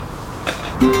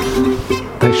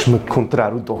Deixe-me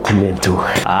encontrar o documento.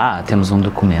 Ah, temos um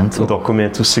documento. O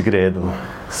documento segredo.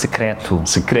 Secreto.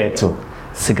 Secreto.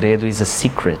 Segredo is a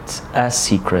secret. A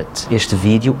secret. Este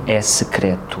vídeo é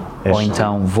secreto. Ou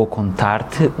então vou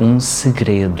contar-te um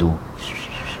segredo.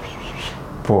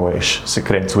 Pois,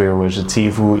 secreto é o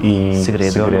adjetivo e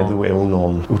segredo é o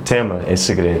nome. O tema é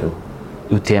segredo.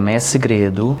 O tema é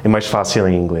segredo. É mais fácil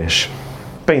em inglês.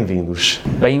 Bem-vindos.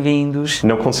 Bem-vindos.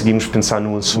 Não conseguimos pensar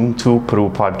num assunto para o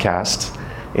podcast,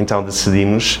 então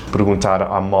decidimos perguntar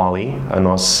à Molly, a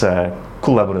nossa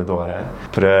colaboradora,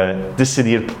 para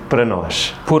decidir para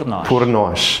nós. Por nós. Por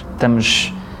nós.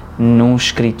 Estamos num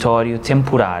escritório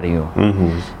temporário,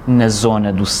 na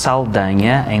zona do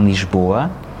Saldanha, em Lisboa,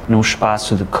 num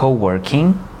espaço de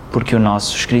coworking, porque o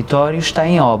nosso escritório está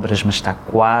em obras, mas está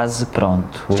quase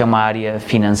pronto. É uma área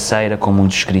financeira com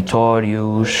muitos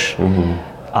escritórios,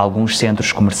 alguns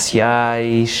centros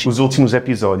comerciais. Os últimos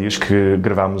episódios que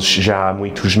gravámos já há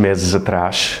muitos meses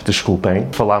atrás, desculpem,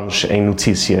 falámos em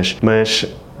notícias, mas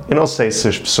eu não sei se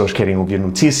as pessoas querem ouvir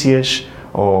notícias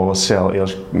ou se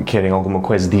eles querem alguma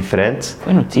coisa diferente.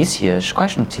 Foi notícias?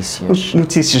 Quais notícias?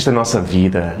 Notícias da nossa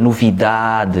vida.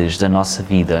 Novidades da nossa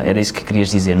vida. Era isso que querias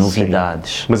dizer,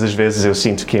 novidades. Sim. Mas às vezes eu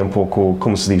sinto que é um pouco,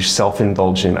 como se diz,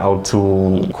 self-indulgent,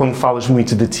 quando falas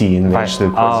muito de ti em vez de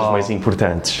coisas mais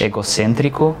importantes.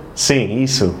 Egocêntrico? Sim,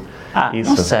 isso.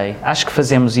 Não sei. Acho que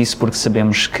fazemos isso porque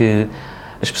sabemos que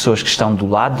as pessoas que estão do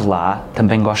lado de lá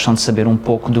também gostam de saber um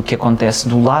pouco do que acontece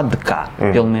do lado de cá.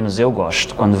 Pelo menos eu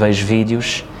gosto. Quando vejo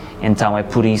vídeos, então é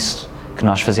por isso que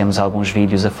nós fazemos alguns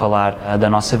vídeos a falar da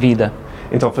nossa vida.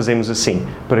 Então fazemos assim,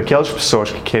 para aquelas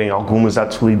pessoas que querem algumas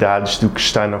atualidades do que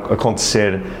está a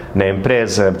acontecer na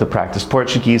empresa The Practice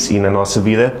Portuguese e na nossa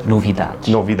vida. Novidades.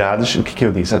 Novidades, o que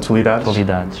eu disse? Atualidades?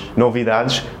 Atualidades.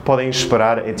 Novidades, podem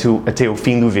esperar até o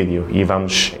fim do vídeo e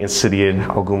vamos inserir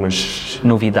algumas...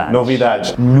 Novidades.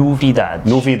 Novidades. Novidades.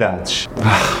 Novidades.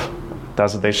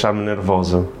 Estás a deixar-me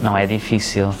nervoso. Não é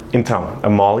difícil. Então, a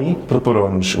Molly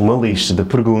preparou-nos uma lista de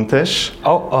perguntas.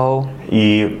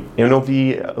 E eu não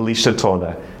vi a lista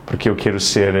toda, porque eu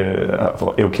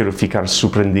quero ficar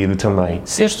surpreendido também.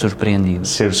 Ser surpreendido.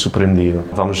 Ser surpreendido.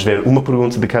 Vamos ver uma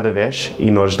pergunta de cada vez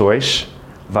e nós dois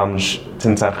vamos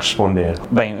tentar responder.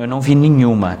 Bem, eu não vi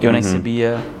nenhuma. Eu nem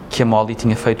sabia que a Molly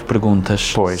tinha feito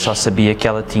perguntas. Pois. Só sabia que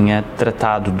ela tinha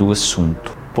tratado do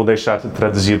assunto. Vou deixar-te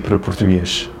traduzir para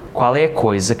português. Qual é a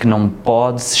coisa que não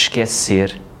podes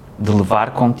esquecer de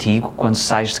levar contigo quando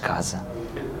sais de casa?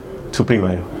 Tu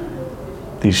primeiro.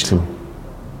 Diz tu.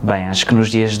 Bem, acho que nos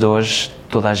dias de hoje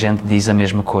toda a gente diz a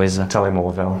mesma coisa.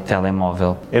 Telemóvel.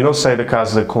 Telemóvel. Eu não saio da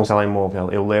casa com o telemóvel.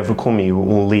 Eu levo comigo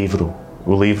um livro.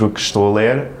 O livro que estou a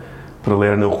ler, para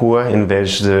ler na rua, em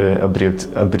vez de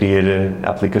abrir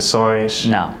aplicações.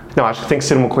 Não, acho que tem que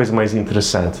ser uma coisa mais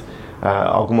interessante.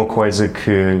 Alguma coisa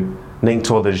que nem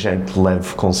toda a gente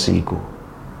leve consigo.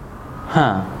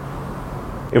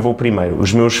 Eu vou primeiro.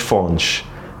 Os meus fones.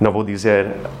 Não vou dizer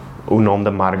o nome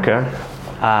da marca.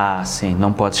 Sim.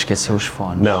 Não podes esquecer os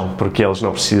fones. Não, porque eles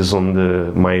não precisam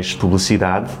de mais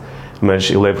publicidade. Mas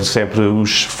eu levo sempre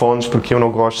os fones porque eu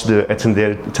não gosto de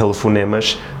atender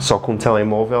telefonemas só com o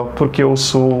telemóvel, porque eu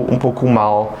sou um pouco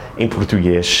mal em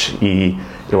português e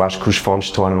eu acho que os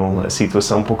fones tornam a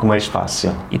situação um pouco mais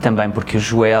fácil. E também porque o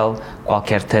Joel,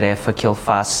 qualquer tarefa que ele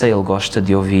faça, ele gosta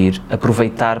de ouvir,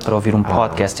 aproveitar para ouvir um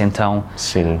podcast, então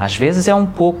sim. Às vezes é um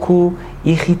pouco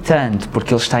irritante,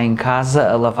 porque ele está em casa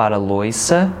a lavar a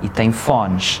louça e tem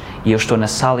fones, e eu estou na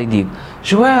sala e digo: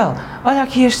 Joel, olha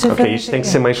aqui este vídeo. Ok, isto tem que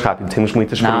ser mais rápido, temos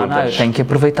muitas perguntas. Não, eu tenho que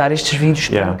aproveitar estes vídeos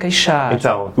para me queixar.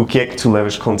 Então, o que é que tu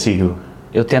levas contigo?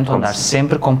 Eu tento andar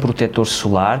sempre com protetor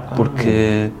solar,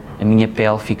 porque a minha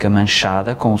pele fica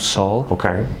manchada com o sol. Ok.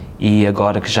 E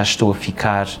agora que já estou a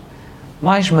ficar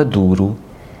mais maduro,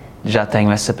 já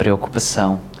tenho essa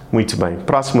preocupação. Muito bem.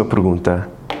 Próxima pergunta.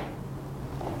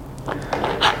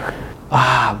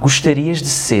 Gostarias de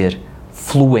ser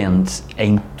fluente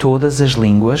em todas as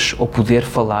línguas ou poder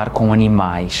falar com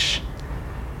animais?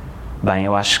 Bem,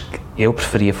 eu acho que eu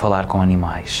preferia falar com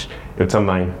animais. Eu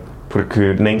também,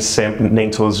 porque nem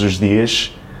todos os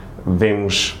dias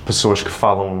vemos pessoas que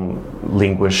falam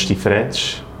línguas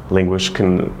diferentes, línguas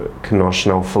que nós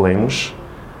não falamos.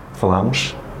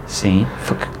 Sim,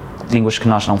 línguas que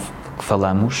nós não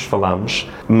falamos.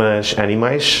 Mas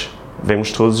animais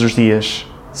vemos todos os dias.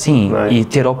 Sim, e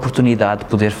ter a oportunidade de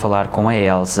poder falar com a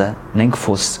Elsa, nem que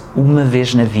fosse uma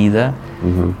vez na vida,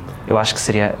 eu acho que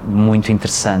seria muito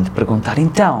interessante perguntar: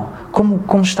 então,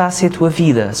 como está a ser a tua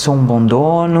vida? Sou um bom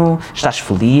dono? Estás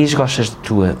feliz? Gostas da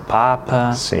tua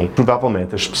papa? Sim,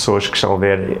 provavelmente as pessoas que estão a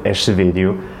ver este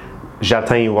vídeo já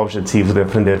têm o objetivo de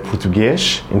aprender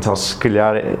português, então se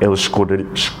calhar eles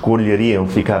escolheriam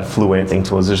ficar fluente em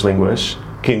todas as línguas,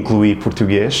 que inclui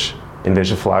português, em vez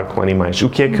de falar com animais. O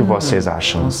que é que vocês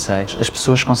acham? Não sei. As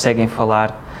pessoas conseguem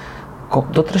falar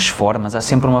de outras formas. Há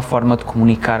sempre uma forma de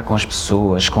comunicar com as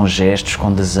pessoas, com gestos,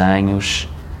 com desenhos.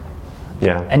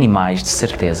 Yeah. Animais, de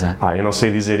certeza. Eu não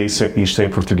sei dizer isto em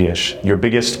português. Your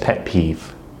biggest pet peeve?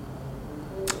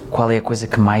 Qual é a coisa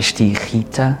que mais te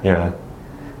irrita? Yeah.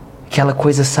 Aquela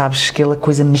coisa, sabes, aquela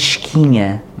coisa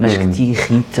mesquinha, mas que te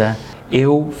irrita.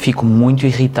 Eu fico muito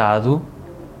irritado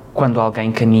quando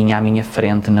alguém caminha à minha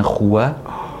frente na rua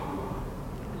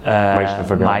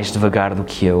mais devagar do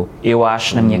que eu. Eu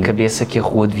acho na minha cabeça que a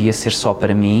rua devia ser só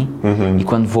para mim e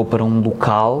quando vou para um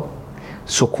local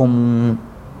sou como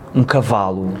um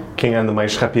cavalo. Quem anda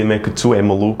mais rapidamente que tu é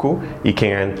maluco e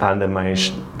quem anda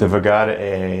mais devagar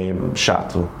é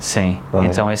chato. Sim,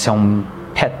 então esse é um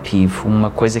pet peeve, uma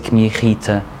coisa que me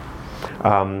irrita.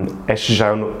 Este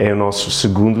já é o nosso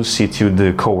segundo sítio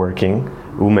de coworking.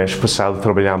 O mês passado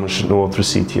trabalhámos no outro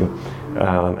sítio,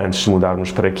 antes de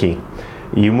mudarmos para aqui.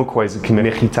 E uma coisa que me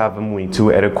irritava muito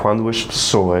era quando as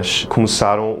pessoas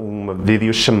começaram uma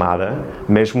videochamada,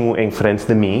 mesmo em frente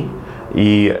de mim,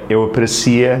 e eu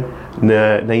aparecia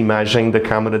na imagem da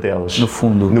câmara deles. No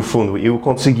fundo. No fundo. Eu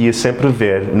conseguia sempre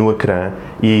ver no ecrã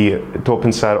e estou a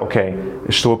pensar, ok,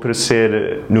 estou a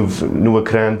aparecer no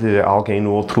ecrã de alguém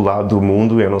no outro lado do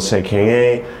mundo, eu não sei quem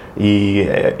é, e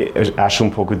acho um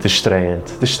pouco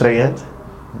distraente. Distraente?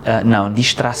 Não,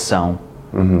 distração.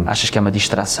 Achas que é uma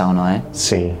distração, não é?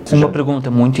 Sim. Uma pergunta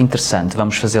muito interessante,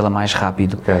 vamos fazê-la mais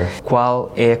rápido. Okay.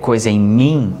 Qual é a coisa em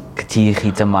mim que te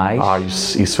irrita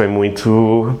mais? Isso é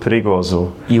muito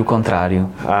perigoso. E o contrário?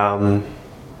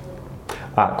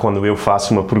 Quando eu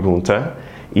faço uma pergunta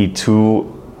e tu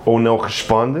ou não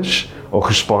respondes, ou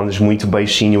respondes muito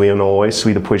baixinho e eu não ouço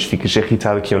e depois ficas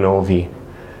irritado que eu não ouvi.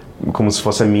 Como se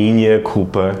fosse a minha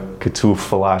culpa que tu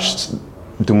falaste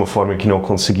de uma forma que não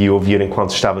consegui ouvir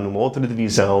enquanto estava numa outra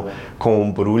divisão, com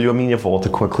um barulho à minha volta,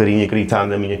 com a Clarinha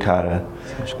gritando na minha cara.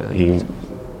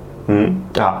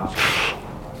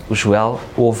 O Joel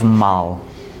ouve mal.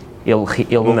 Ele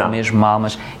ouve mesmo mal,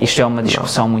 mas isto é uma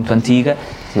discussão muito antiga.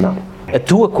 Não. A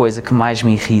tua coisa que mais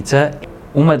me irrita,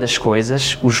 uma das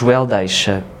coisas, o Joel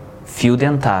deixa fio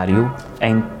dentário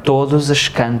em todos os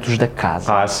cantos da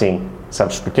casa. Sim.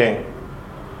 Sabes porquê?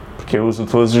 Porque eu uso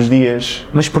todos os dias.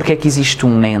 Mas porquê é que existe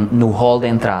um no hall de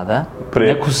entrada,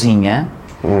 na cozinha?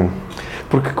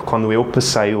 Porque quando eu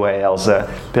passeio a Elsa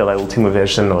pela última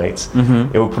vez da noite,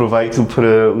 eu aproveito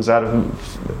para usar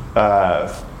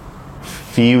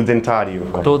fio dentário.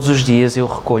 Todos os dias eu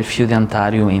recolho fio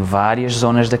dentário em várias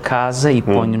zonas da casa e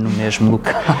ponho no mesmo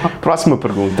local. Próxima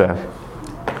pergunta.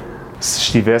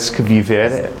 Se tivesse que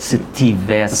viver... Se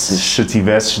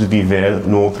tivesses de viver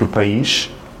num outro país,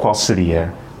 qual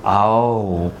seria?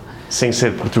 Sem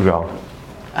ser Portugal.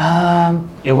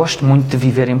 Eu gosto muito de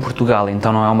viver em Portugal,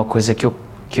 então não é uma coisa que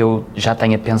eu já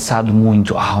tenha pensado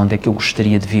muito, onde é que eu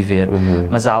gostaria de viver.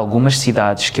 Mas há algumas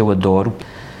cidades que eu adoro,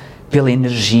 pela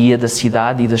energia da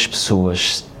cidade e das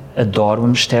pessoas. Adoro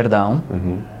Amsterdão,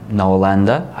 na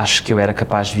Holanda, acho que eu era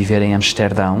capaz de viver em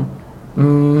Amsterdão.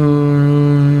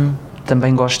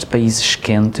 Também gosto de países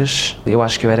quentes, eu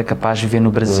acho que eu era capaz de viver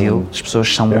no Brasil, as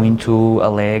pessoas são muito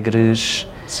alegres,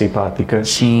 simpáticas.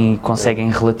 Sim, conseguem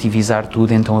relativizar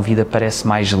tudo, então a vida parece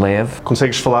mais leve.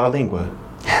 Consegues falar a língua?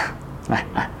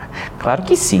 Claro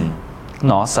que sim.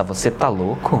 Nossa, você está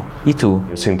louco? E tu?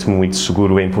 Eu sinto-me muito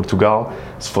seguro em Portugal.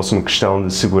 Se fosse uma questão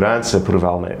de segurança,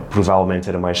 provavelmente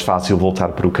era mais fácil voltar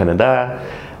para o Canadá,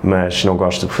 mas não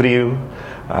gosto do frio.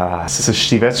 Se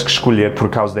tivesse que escolher por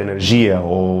causa da energia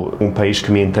ou um país que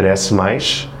me interesse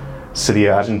mais,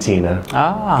 seria a Argentina.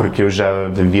 Porque eu já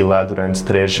vivi lá durante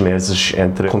 3 meses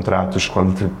entre contratos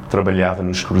quando trabalhava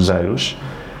nos cruzeiros.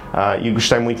 E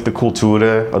gostei muito da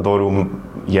cultura, adoro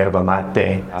yerba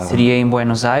mate. Seria em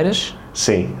Buenos Aires?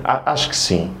 Sim, acho que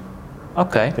sim.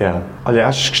 Ok. Olha,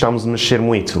 acho que estamos a mexer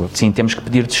muito. Sim, temos que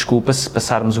pedir desculpa se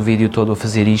passarmos o vídeo todo a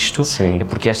fazer isto. Sim. É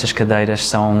porque estas cadeiras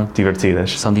são...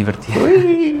 divertidas. São divertidas.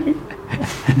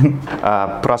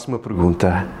 Próxima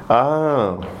pergunta.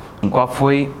 Qual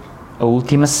foi a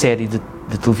última série de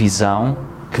televisão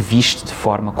que viste de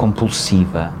forma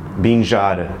compulsiva?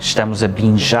 Binjar. Estamos a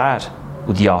binjar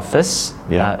o The Office,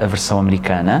 a versão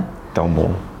americana. Tão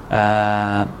bom.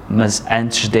 Mas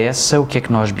antes dessa, o que é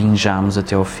que nós binjámos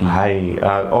até ao fim?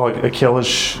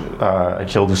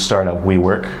 Aquele do startup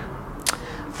WeWork.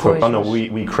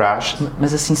 We Crashed.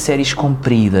 Mas assim, séries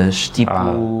compridas,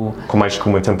 tipo... com mais que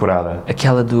uma temporada.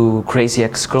 Aquela do Crazy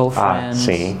Ex-Girlfriend.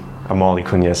 Sim, a Molly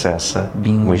conhece essa.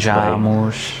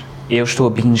 Binjámos. Eu estou a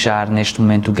bingear neste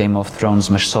momento o Game of Thrones,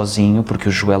 mas sozinho, porque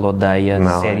o Joel odeia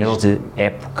séries de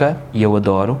época e eu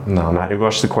adoro. Não, eu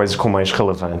gosto de coisas com mais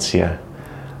relevância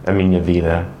à minha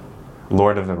vida.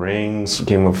 Lord of the Rings,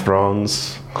 Game of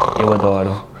Thrones. Eu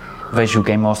adoro. Vejo o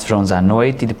Game of Thrones à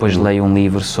noite e depois leio um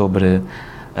livro sobre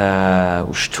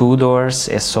os Tudors,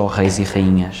 é só reis e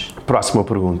rainhas. Próxima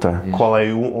pergunta. Qual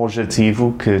é o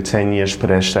objetivo que tenhas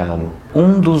para este ano?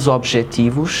 Um dos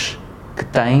objetivos que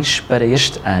tens para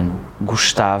este ano.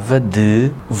 Gostava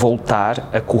de voltar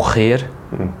a correr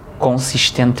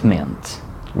consistentemente.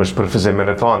 Mas para fazer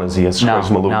maratonas e essas coisas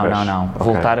malucas? Não.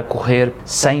 Okay. Voltar a correr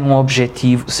sem um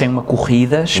objetivo, sem uma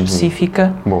corrida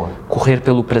específica. Boa. Correr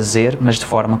pelo prazer, mas de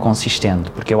forma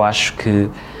consistente. Porque eu acho que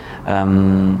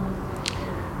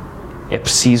é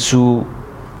preciso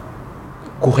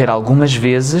correr algumas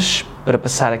vezes para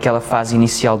passar aquela fase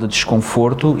inicial de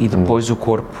desconforto e depois o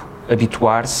corpo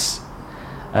habituar-se.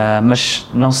 Mas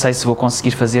não sei se vou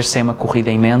conseguir fazer sem uma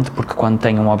corrida em mente, porque quando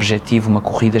tenho um objetivo, uma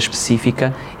corrida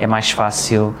específica, é mais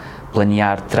fácil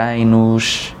planear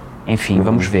treinos, enfim,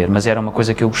 vamos ver. Mas era uma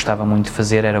coisa que eu gostava muito de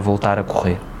fazer, era voltar a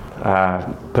correr.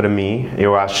 Para mim,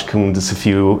 eu acho que um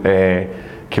desafio é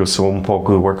que eu sou um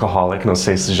pouco workaholic, não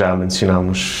sei se já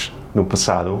mencionamos no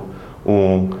passado,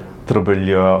 um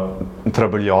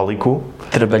trabalhólico.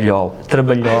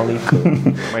 Trabalhólico.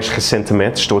 Mais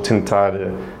recentemente estou a tentar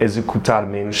executar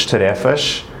menos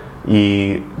tarefas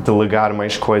e delegar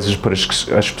mais coisas para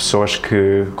as pessoas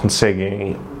que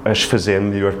conseguem as fazer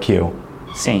melhor que eu.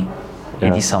 Sim.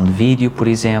 Edição de vídeo, por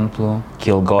exemplo,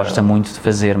 que ele gosta muito de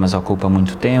fazer, mas ocupa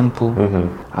muito tempo.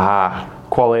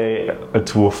 Qual é a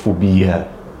tua fobia?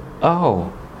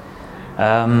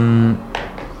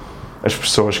 As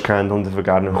pessoas que andam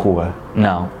devagar na rua.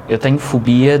 Não, eu tenho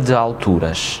fobia de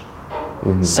alturas.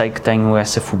 Sei que tenho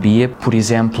essa fobia, por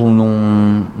exemplo,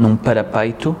 num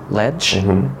parapeito, ledge,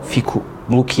 fico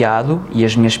bloqueado e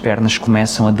as minhas pernas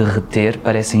começam a derreter,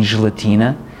 parecem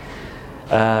gelatina.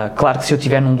 Claro que se eu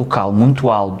estiver num local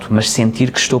muito alto, mas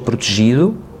sentir que estou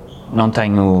protegido, não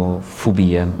tenho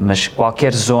fobia, mas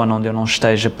qualquer zona onde eu não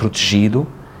esteja protegido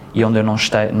e onde eu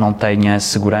não tenha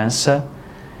segurança,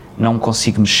 não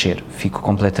consigo mexer, fico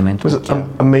completamente bloqueado. Mas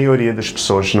a maioria das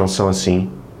pessoas não são assim?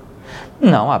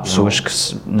 Não, há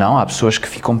pessoas que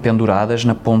ficam penduradas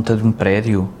na ponta de um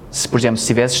prédio. Se, por exemplo, se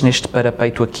estivesses neste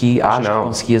parapeito aqui, achas que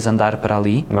conseguias andar para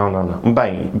ali? Não.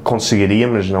 Bem, conseguiria,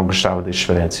 mas não gostava da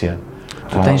experiência.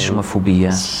 Tu tens uma fobia?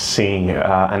 Sim,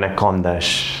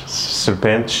 anacondas,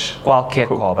 serpentes. Qualquer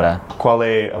cobra. Qual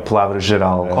é a palavra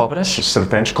geral? Cobras?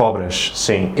 Serpentes, cobras,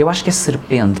 sim. Eu acho que é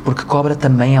serpente, porque cobra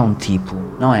também é um tipo,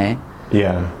 não é?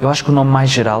 Eu acho que o nome mais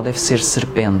geral deve ser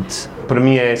serpente. Para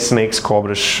mim é snakes,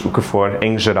 cobras, o que for,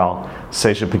 em geral,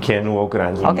 seja pequeno ou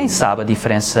grande. Alguém sabe a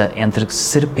diferença entre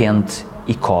serpente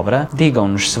e cobra?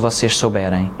 Digam-nos se vocês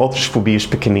souberem. Outras fobias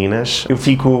pequeninas, eu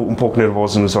fico um pouco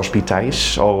nervoso nos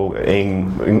hospitais ou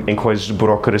em coisas de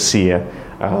burocracia.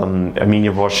 A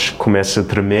minha voz começa a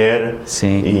tremer.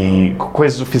 Sim. E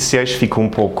coisas oficiais fico um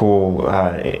pouco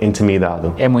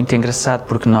intimidado. É muito engraçado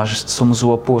porque nós somos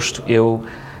o oposto. Eu,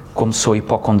 como sou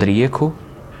hipocondríaco,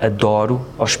 adoro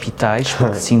hospitais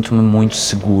porque sinto-me muito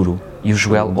seguro. E o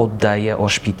Joel odeia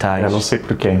hospitais. Eu não sei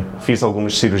porquê. Fiz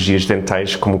algumas cirurgias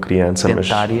dentais como criança.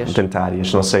 Dentárias?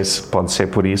 Dentárias. Não sei se pode ser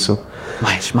por isso.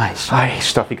 Mais. Ai, isto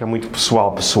está a ficar muito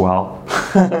pessoal.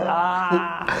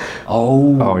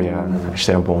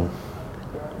 Isto é bom.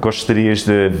 Gostarias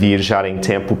de viajar em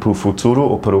tempo para o futuro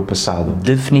ou para o passado?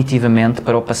 Definitivamente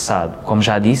para o passado. Como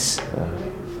já disse,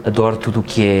 adoro tudo o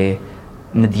que é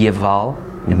medieval.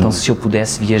 Então, se eu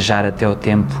pudesse viajar até o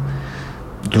tempo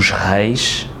dos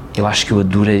reis, eu acho que eu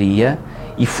adoraria.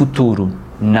 E futuro,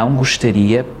 não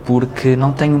gostaria, porque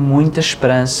não tenho muita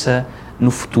esperança no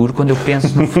futuro. Quando eu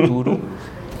penso no futuro,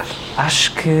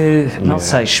 acho que, não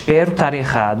sei, espero estar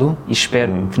errado e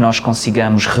espero que nós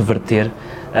consigamos reverter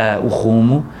o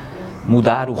rumo,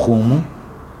 mudar o rumo.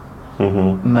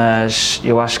 Mas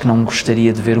eu acho que não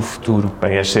gostaria de ver o futuro.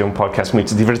 Bem, este é um podcast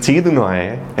muito divertido, não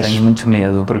é? Tenho muito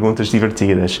medo. Perguntas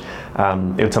divertidas.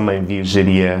 Eu também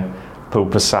viajaria para o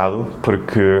passado,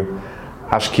 porque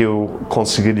acho que eu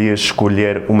conseguiria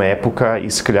escolher uma época e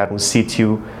se calhar um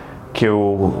sítio que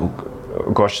eu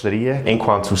gostaria,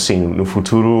 enquanto sim, no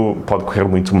futuro pode correr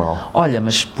muito mal. Olha,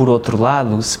 mas por outro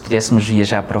lado, se pudéssemos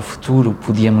viajar para o futuro,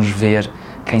 podíamos ver,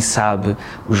 quem sabe,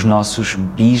 os nossos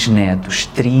bisnetos,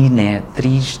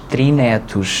 trinetos,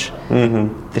 trisnetos.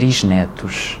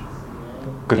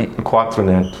 4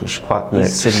 netos.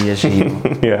 Isso seria giro,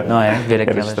 não é? Ver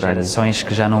aquelas gerações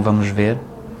que já não vamos ver.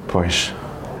 Pois.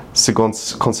 Se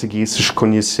conseguisses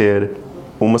conhecer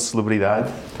uma celebridade,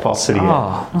 qual seria?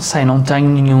 Não sei, não tenho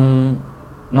nenhum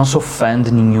não sou fã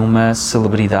de nenhuma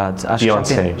celebridade. Acho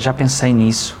Beyoncé. que já pensei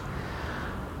nisso.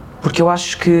 Porque eu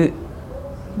acho que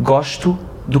gosto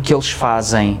do que eles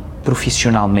fazem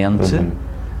profissionalmente,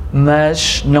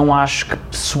 mas não acho que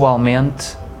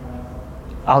pessoalmente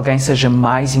alguém seja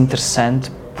mais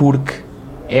interessante porque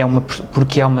é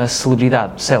uma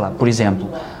celebridade. Sei lá, por exemplo,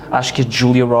 acho que a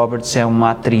Julia Roberts é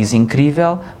uma atriz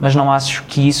incrível, mas não acho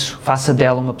que isso faça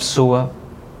dela uma pessoa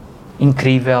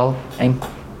incrível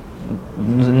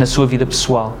na sua vida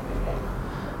pessoal.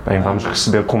 Bem, vamos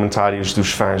receber comentários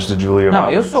dos fãs de Julia Roberts.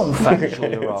 Não, eu sou um fã de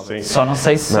Julia Roberts. Só não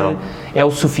sei se é o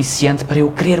suficiente para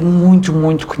eu querer muito,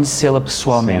 muito conhecê-la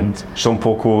pessoalmente. Sim. Estou um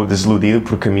pouco desiludido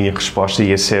porque a minha resposta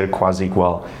ia ser quase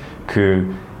igual. Que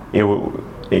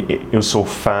eu sou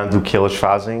fã do que elas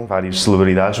fazem, várias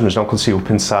celebridades, mas não consigo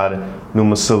pensar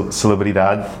numa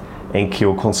celebridade em que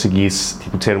eu conseguisse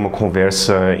ter uma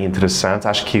conversa interessante.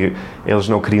 Acho que eles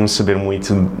não queriam saber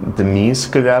muito de mim, se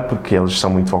calhar, porque eles são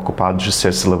muito ocupados de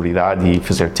ser celebridade e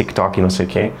fazer TikTok e não sei o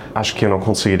quê. Acho que eu não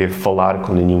conseguiria falar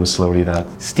com nenhuma celebridade.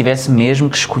 Se tivesse mesmo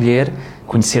que escolher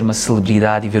conhecer uma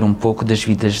celebridade e ver um pouco das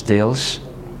vidas deles,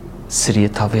 seria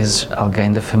talvez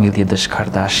alguém da família das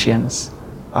Kardashians?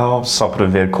 Só para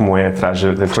ver como é atrás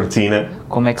da cortina.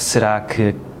 Como é que será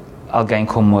que alguém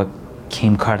como a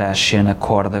Kim Kardashian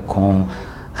acorda com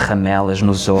ramelas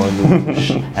nos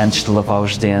olhos antes de lavar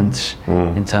os dentes?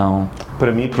 Então,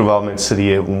 para mim provavelmente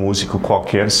seria um músico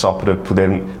qualquer, só para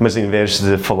poder, mas em vez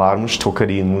de falarmos,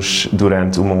 tocaríamos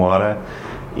durante 1 hora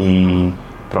e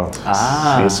pronto,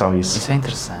 seria só isso. Isso é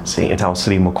interessante. Sim, então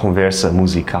seria uma conversa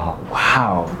musical.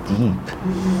 Uau, deep.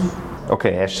 Ok,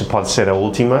 esta pode ser a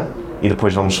última e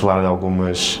depois vamos falar de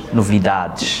algumas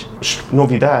novidades.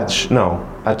 Novidades? Não.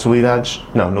 Atualidades?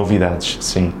 Não, novidades,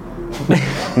 sim.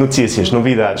 Notícias,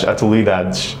 novidades,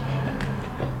 atualidades.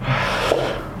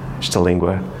 Esta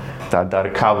língua está a dar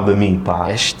cabo de mim,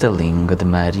 pá. Esta língua de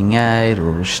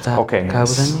marinheiro está a dar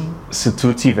cabo de mim. Se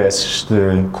tu tivesses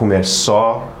de comer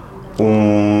só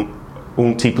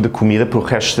um tipo de comida para o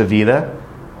resto da vida,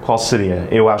 qual seria?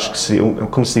 Eu acho que seria,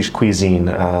 como se diz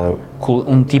cuisine?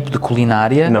 Um tipo de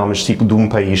culinária? Não, mas tipo de um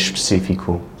país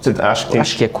específico. Acho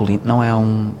que é não é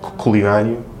um...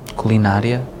 Culinário?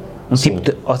 Culinária? Tipo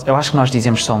de... Eu acho que nós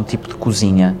dizemos só um tipo de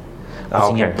cozinha.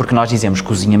 Okay. Porque nós dizemos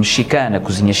cozinha mexicana,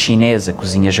 cozinha chinesa,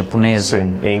 cozinha japonesa.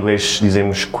 Sim, em inglês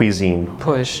dizemos cuisine.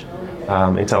 Pois.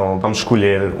 Então vamos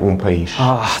escolher um país.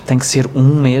 Tem que ser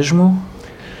um mesmo?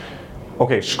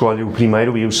 Ok, escolhe o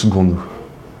primeiro e o segundo.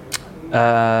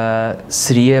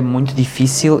 Seria muito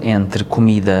difícil entre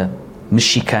comida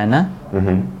mexicana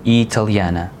e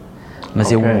italiana,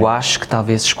 mas eu acho que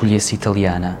talvez escolhesse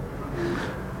italiana,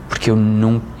 porque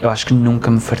eu acho que nunca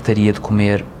me fartaria de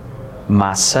comer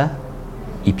massa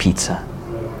e pizza.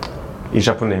 E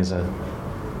japonesa?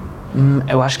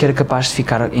 Eu acho que era capaz de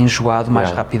ficar enjoado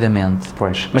mais rapidamente.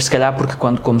 Pois. Mas se calhar porque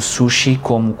quando como sushi,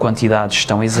 como quantidades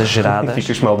tão exageradas,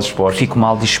 ficas mal disposto. Fico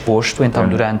mal disposto, então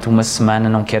durante uma semana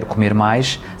não quero comer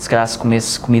mais. Se calhar se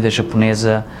comesse comida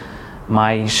japonesa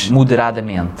mais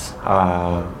moderadamente.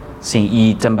 Sim,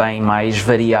 e também mais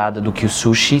variada do que o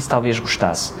sushi, talvez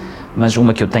gostasse. Mas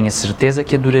uma que eu tenho a certeza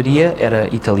que adoraria era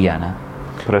italiana.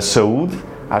 Para a saúde,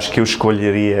 acho que eu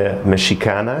escolheria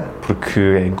mexicana,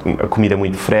 porque a comida é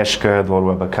muito fresca, adoro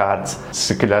o abacate,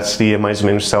 se calhar seria mais ou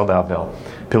menos saudável.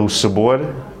 Pelo sabor,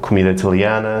 comida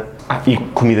italiana e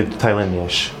comida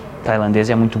tailandês. Tailandês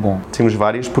é muito bom. Temos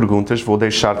várias perguntas, vou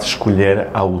deixar-te escolher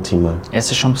a última.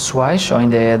 Essas são pessoais ou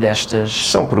ainda é destas?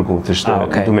 São perguntas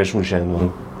do mesmo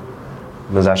género,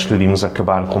 mas acho que devíamos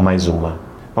acabar com mais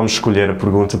uma. Vamos escolher a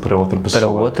pergunta para outra pessoa. Para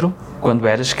outro, quando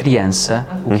eras criança,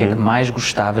 o que é que mais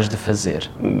gostavas de fazer?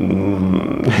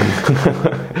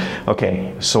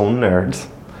 Ok, sou um nerd.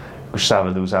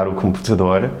 Gostava de usar o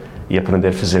computador e aprender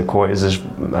a fazer coisas,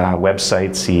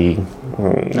 websites e...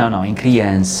 Não, em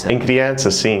criança. Em criança,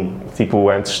 sim. Tipo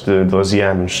antes de 12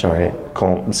 anos, não é?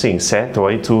 Sim, 7,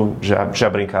 8, já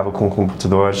brincava com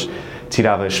computadores.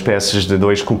 Tirava as peças de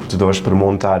 2 computadores para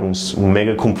montar um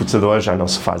mega computador, já não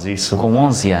se faz isso. Com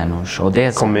 11 anos ou 10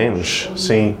 anos? Com menos,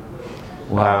 sim.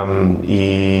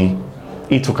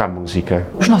 E tocar música.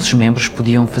 Os nossos membros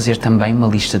podiam fazer também uma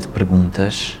lista de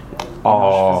perguntas.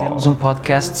 Nós fazemos um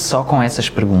podcast só com essas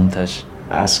perguntas.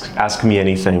 Ask me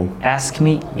anything. Ask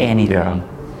me anything. Yeah.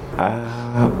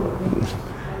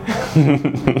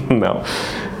 Não.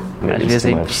 Às vezes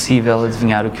é impossível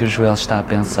adivinhar o que o Joel está a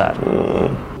pensar.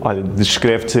 Olha,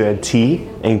 descreve-te a ti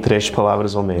em 3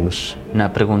 palavras ou menos. Na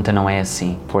pergunta não é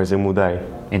assim. Pois, eu mudei.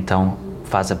 Então,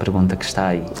 faz a pergunta que está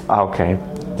aí. Ok.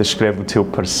 Descreve o teu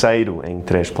parceiro em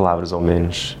 3 palavras ou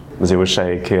menos. Mas eu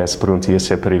achei que essa pergunta ia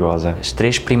ser perigosa. As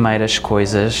 3 primeiras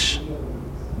coisas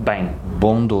Bem,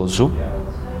 bondoso.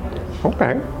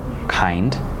 Ok.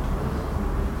 Kind.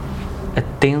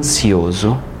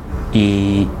 Atencioso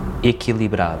e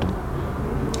equilibrado.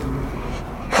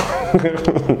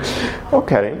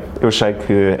 Ok. Eu achei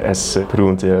que essa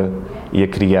pergunta ia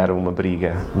criar uma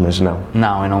briga, mas não.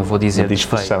 Não, eu não vou dizer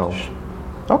discussão. Defeitos.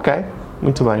 Ok,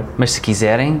 muito bem. Mas se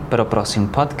quiserem, para o próximo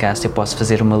podcast, eu posso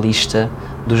fazer uma lista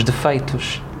dos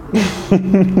defeitos.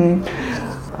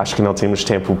 Acho que não temos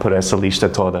tempo para essa lista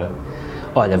toda.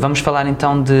 Olha, vamos falar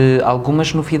então de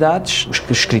algumas novidades.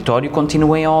 O escritório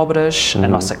continua em obras, a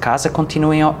nossa casa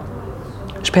continua em obras.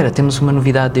 Espera, temos uma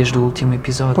novidade desde o último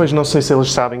episódio. Pois, não sei se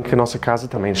eles sabem que a nossa casa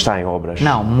também está em obras.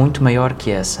 Não, muito maior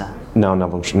que essa. Não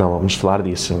vamos falar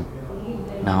disso.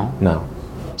 Não? Não.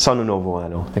 Só no novo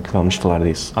ano é que vamos falar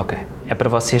disso. Ok. É para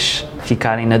vocês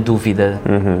ficarem na dúvida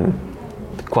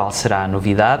de qual será a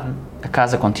novidade. A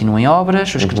casa continua em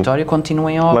obras, o escritório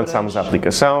continua em obras. Lançámos a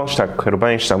aplicação, está a correr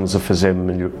bem, estamos a fazer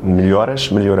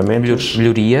melhoramentos.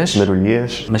 Melhorias.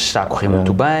 Mas está a correr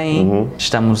muito bem.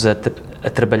 Estamos a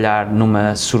trabalhar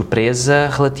numa surpresa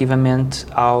relativamente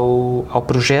ao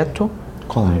projeto.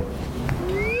 Qual é?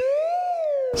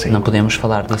 Sim. Não podemos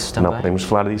falar disso também? Não podemos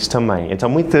falar disso também. Então,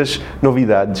 muitas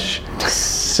novidades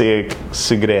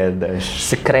secretas.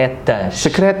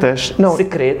 Não.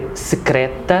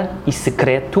 Secreta e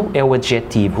secreto é o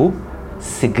adjetivo,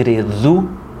 segredo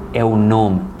é o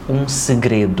nome. Um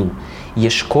segredo. E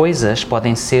as coisas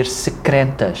podem ser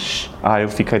secretas. Eu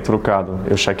fiquei trocado.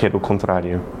 Eu achei que era o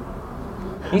contrário.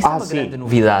 Isso é uma grande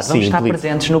novidade. Vamos estar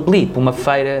presentes no Blip, uma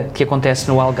feira que acontece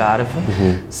no Algarve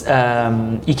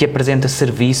e que apresenta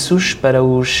serviços para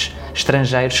os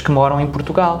estrangeiros que moram em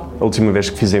Portugal. A última vez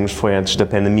que fizemos foi antes da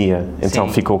pandemia, então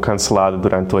ficou cancelado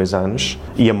durante 2 anos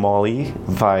e a Molly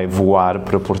vai voar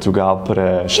para Portugal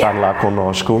para estar lá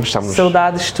connosco.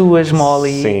 Saudades tuas,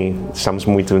 Molly. Sim, estamos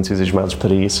muito entusiasmados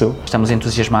para isso. Estamos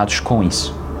entusiasmados com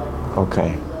isso. Ok.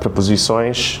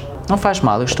 Preposições... Não faz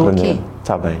mal, eu estou aqui.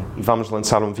 Está bem. E vamos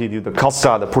lançar um vídeo da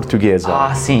calçada portuguesa.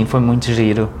 Sim, foi muito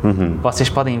giro. Vocês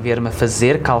podem ver-me a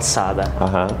fazer calçada.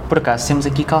 Por acaso temos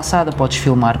aqui calçada, podes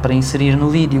filmar para inserir no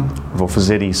vídeo. Vou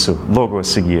fazer isso logo a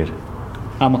seguir.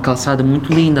 Há uma calçada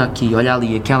muito linda aqui, olha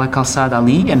ali, aquela calçada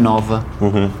ali é nova.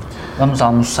 Vamos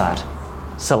almoçar.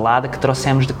 Salada que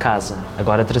trouxemos de casa.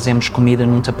 Agora trazemos comida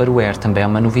num Tupperware, também é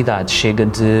uma novidade. Chega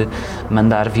de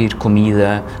mandar vir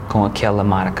comida com aquela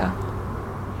marca.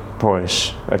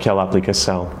 Pois, aquela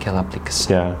aplicação.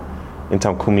 Yeah.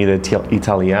 Então, comida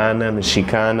italiana,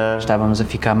 mexicana... Estávamos a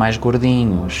ficar mais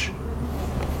gordinhos.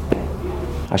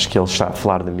 Acho que ele está a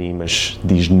falar de mim, mas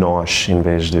diz nós em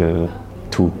vez de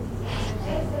tu.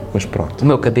 Mas pronto. O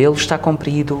meu cabelo está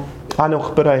comprido. Não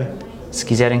reparei. Se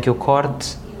quiserem que eu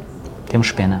corte,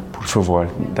 temos pena. Por favor,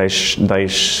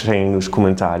 deixem nos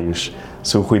comentários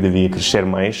se o Rui devia crescer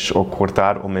mais, ou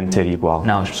cortar, ou manter igual.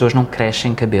 Não, as pessoas não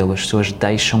crescem cabelo, as pessoas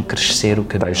deixam crescer o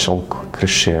cabelo. Deixam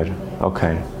crescer,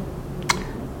 ok.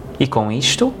 E com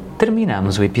isto,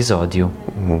 terminamos o episódio.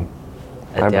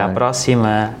 Até à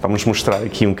próxima. Vamos mostrar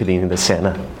aqui um bocadinho da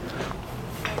cena.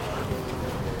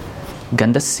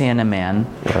 Ganda cena, man.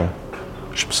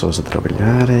 As pessoas a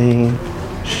trabalharem.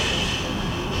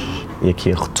 E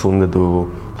aqui a rotunda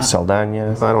do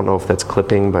Saldanha. I don't know if that's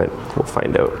clipping, but we'll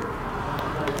find out.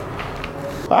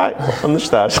 Onde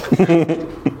estás?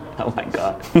 Oh my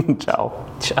God. Tchau.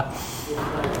 Tchau.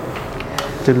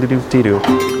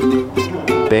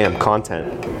 Bam,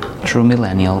 content. True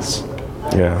millennials.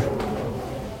 Yeah.